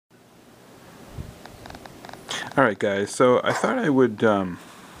Alright guys, so I thought I would get out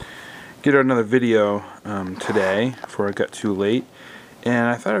another video today before I got too late, and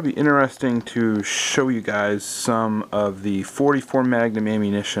I thought it would be interesting to show you guys some of the 44 Magnum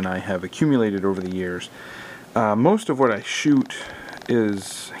ammunition I have accumulated over the years. Most of what I shoot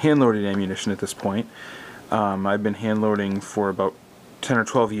is hand-loaded ammunition at this point. I've been hand-loading for about 10 or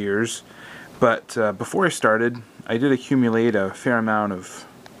 12 years, but before I started I did accumulate a fair amount of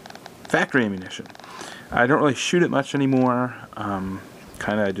factory ammunition. I don't really shoot it much anymore.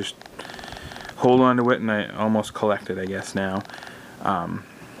 Kind of just hold on to it, and I almost collect it, I guess, now.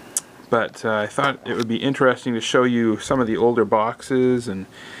 But I thought it would be interesting to show you some of the older boxes and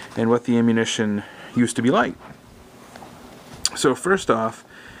what the ammunition used to be like. So first off,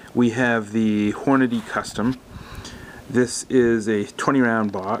 we have the Hornady Custom. This is a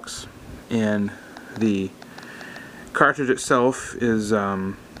 20-round box, and the cartridge itself is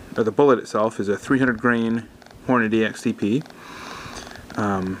or the bullet itself is a 300 grain Hornady XTP.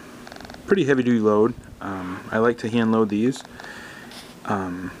 Pretty heavy duty load. I like to hand load these.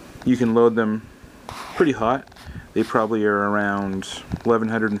 You can load them pretty hot. They probably are around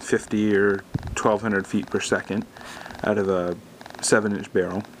 1150 or 1200 feet per second out of a 7-inch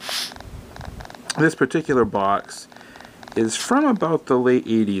barrel. This particular box is from about the late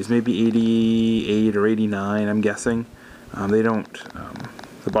 80s, maybe 88 or 89, I'm guessing.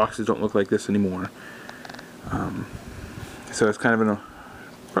 The boxes don't look like this anymore. So it's kind of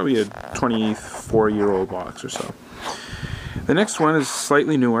probably a 24-year-old box or so. The next one is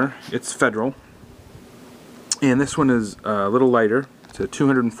slightly newer. It's Federal, and this one is a little lighter. It's a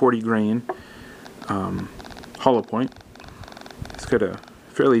 240 grain hollow point. It's got a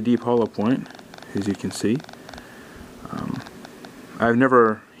fairly deep hollow point, as you can see. I've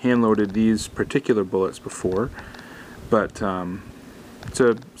never hand-loaded these particular bullets before, but it's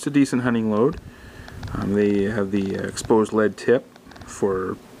a decent hunting load. They have the exposed lead tip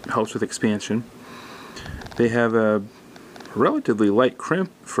helps with expansion. They have a relatively light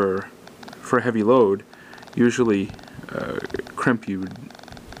crimp for a heavy load. Usually crimp you would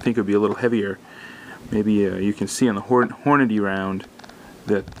think would be a little heavier. Maybe you can see on the Hornady round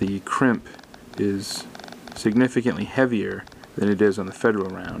that the crimp is significantly heavier than it is on the Federal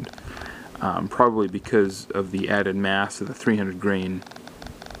round. Probably because of the added mass of the 300 grain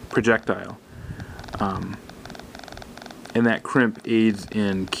projectile. And that crimp aids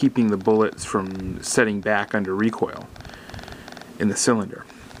in keeping the bullets from setting back under recoil in the cylinder.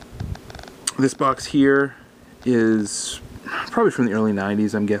 This box here is probably from the early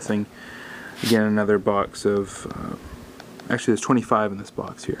 90s, I'm guessing. Again, another box of, actually there's 25 in this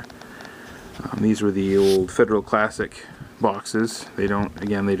box here. These were the old Federal Classic boxes. They don't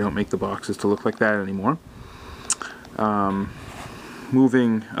make the boxes to look like that anymore.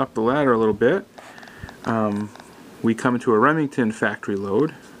 Moving up the ladder a little bit, we come to a Remington factory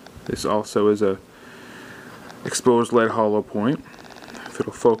load. This also is a exposed lead hollow point. If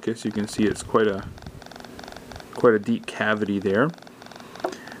it'll focus, you can see it's quite a deep cavity there.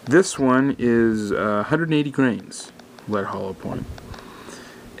 This one is 180 grains lead hollow point,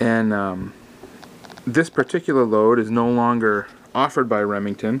 and this particular load is no longer offered by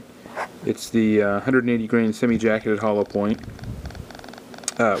Remington. It's the 180 grain semi-jacketed hollow point.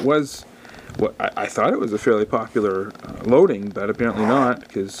 I thought it was a fairly popular loading, but apparently not,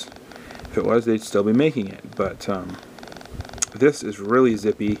 because if it was, they'd still be making it. But this is really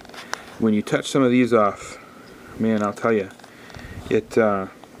zippy. When you touch some of these off, man, I'll tell you, it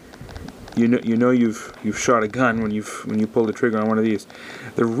you know you've shot a gun when you pull the trigger on one of these.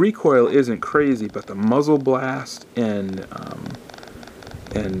 The recoil isn't crazy, but the muzzle blast and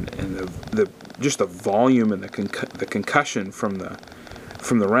just the volume and the concussion from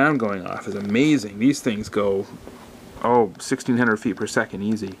the round going off is amazing. These things go 1,600 feet per second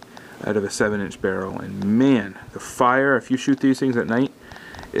easy out of a 7-inch barrel, and man, the fire, if you shoot these things at night,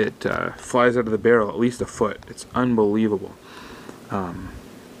 it flies out of the barrel at least a foot. It's unbelievable.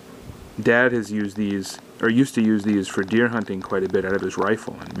 Dad has used these, or used to use these, for deer hunting quite a bit out of his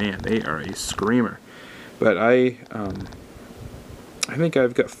rifle, and man, they are a screamer. But I think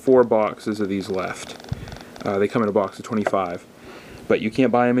I've got 4 boxes of these left. They come in a box of 25, but you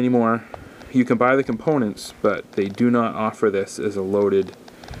can't buy them anymore. You can buy the components, but they do not offer this as a loaded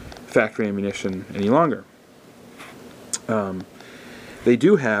factory ammunition any longer. They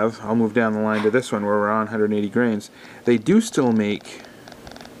do have, I'll move down the line to this one where we're on 180 grains, they do still make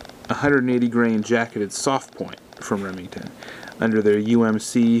 180 grain jacketed soft point from Remington under their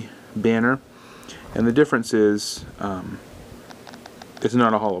UMC banner, and the difference is it's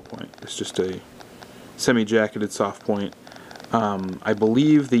not a hollow point, it's just a semi-jacketed soft point. I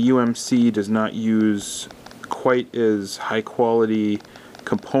believe the UMC does not use quite as high quality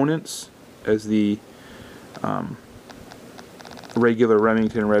components as the regular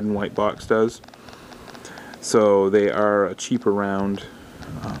Remington red and white box does. So they are a cheaper round.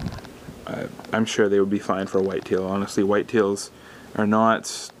 I'm sure they would be fine for a whitetail. Honestly, whitetails are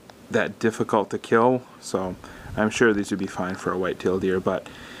not that difficult to kill, so I'm sure these would be fine for a whitetail deer. But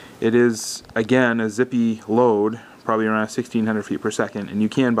it is, again, a zippy load, probably around 1,600 feet per second, and you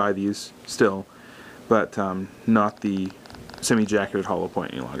can buy these still, but not the semi-jacketed hollow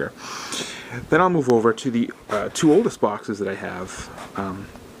point any longer. Then I'll move over to the two oldest boxes that I have.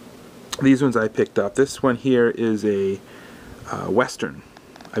 These ones I picked up. This one here is a Western.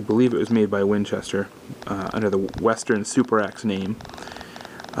 I believe it was made by Winchester under the Western Super X name.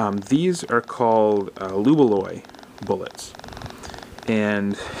 These are called Lubaloy bullets,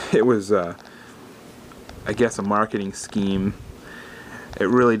 and it was, I guess, a marketing scheme. It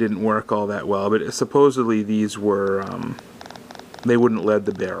really didn't work all that well, but supposedly these were, they wouldn't lead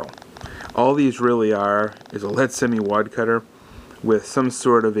the barrel. All these really are is a lead semi-wad cutter with some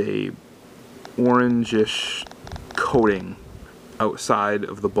sort of a orangish coating outside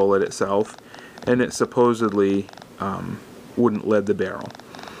of the bullet itself, and it supposedly wouldn't lead the barrel.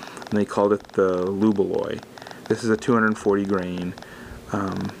 And they called it the Lubaloy. This is a 240 grain,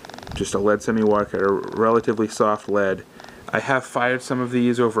 just a lead semi-wad cutter, relatively soft lead. I have fired some of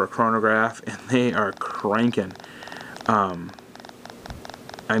these over a chronograph, and they are cranking.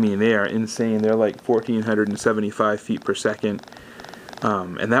 I mean, they are insane. They're like 1,475 feet per second,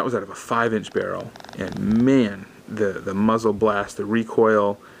 and that was out of a 5-inch barrel. And man, the muzzle blast, the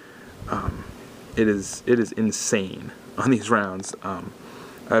recoil, it is insane on these rounds.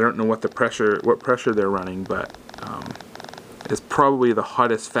 I don't know what pressure they're running, but it's probably the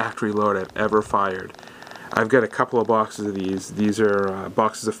hottest factory load I've ever fired. I've got a couple of boxes of these. These are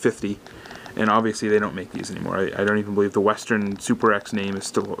boxes of 50. And obviously they don't make these anymore. I don't even believe the Western Super X name is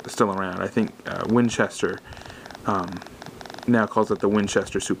still around. I think Winchester now calls it the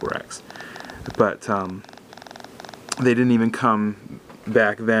Winchester Super X. But they didn't even come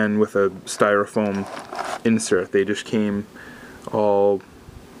back then with a styrofoam insert. They just came all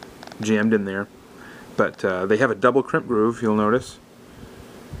jammed in there. But they have a double crimp groove, you'll notice.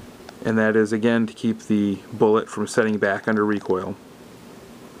 And that is, again, to keep the bullet from setting back under recoil.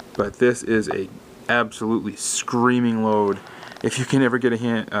 But this is a absolutely screaming load. If you can ever get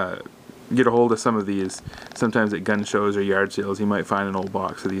a hold of some of these, sometimes at gun shows or yard sales, you might find an old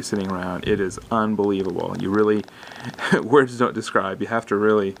box of these sitting around. It is unbelievable. You really, words don't describe. You have to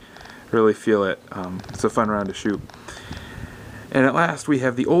really feel it. It's a fun round to shoot. And at last we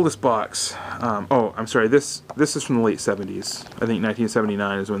have the oldest box. Oh, I'm sorry. This is from the late 70s. I think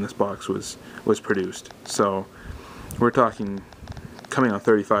 1979 is when this box was produced. So we're talking coming on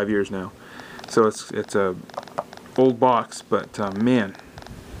 35 years now. So it's a old box, but man,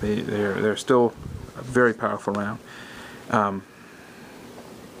 they're still a very powerful round.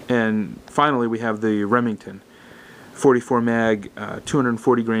 And finally, we have the Remington 44 mag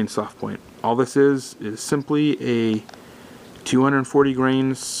 240 grain soft point. All this is simply a 240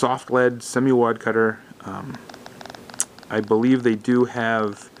 grain soft lead semi-wad cutter. I believe they do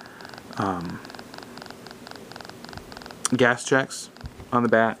have gas checks on the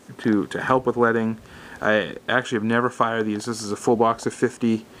back to help with leading. I actually have never fired these. This is a full box of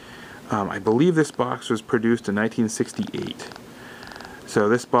 50. I believe this box was produced in 1968. So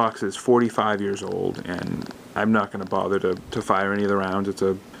this box is 45 years old, and I'm not going to bother to fire any of the rounds. It's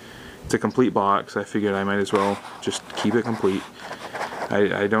a complete box. I figured I might as well just keep it complete.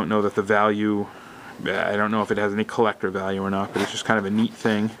 I don't know that the value, I don't know if it has any collector value or not, but it's just kind of a neat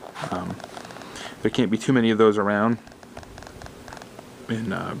thing. There can't be too many of those around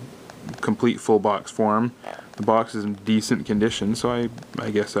in complete full box form. The box is in decent condition, so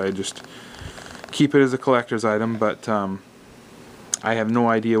I guess I just keep it as a collector's item, but I have no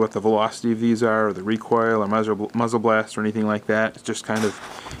idea what the velocity of these are, or the recoil, or muzzle blast, or anything like that. It's just kind of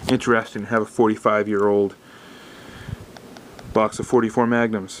interesting to have a 45-year-old box of 44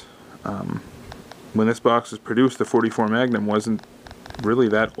 Magnums. When this box was produced, the 44 Magnum wasn't really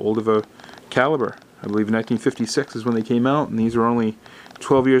that old of a caliber. I believe 1956 is when they came out, and these are only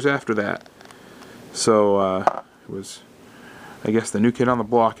 12 years after that. So it was, I guess, the new kid on the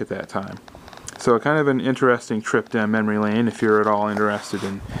block at that time. So kind of an interesting trip down memory lane if you're at all interested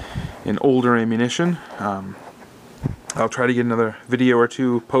in older ammunition. I'll try to get another video or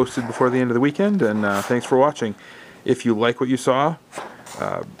two posted before the end of the weekend, and thanks for watching. If you like what you saw,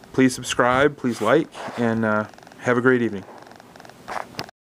 please subscribe, please like, and have a great evening.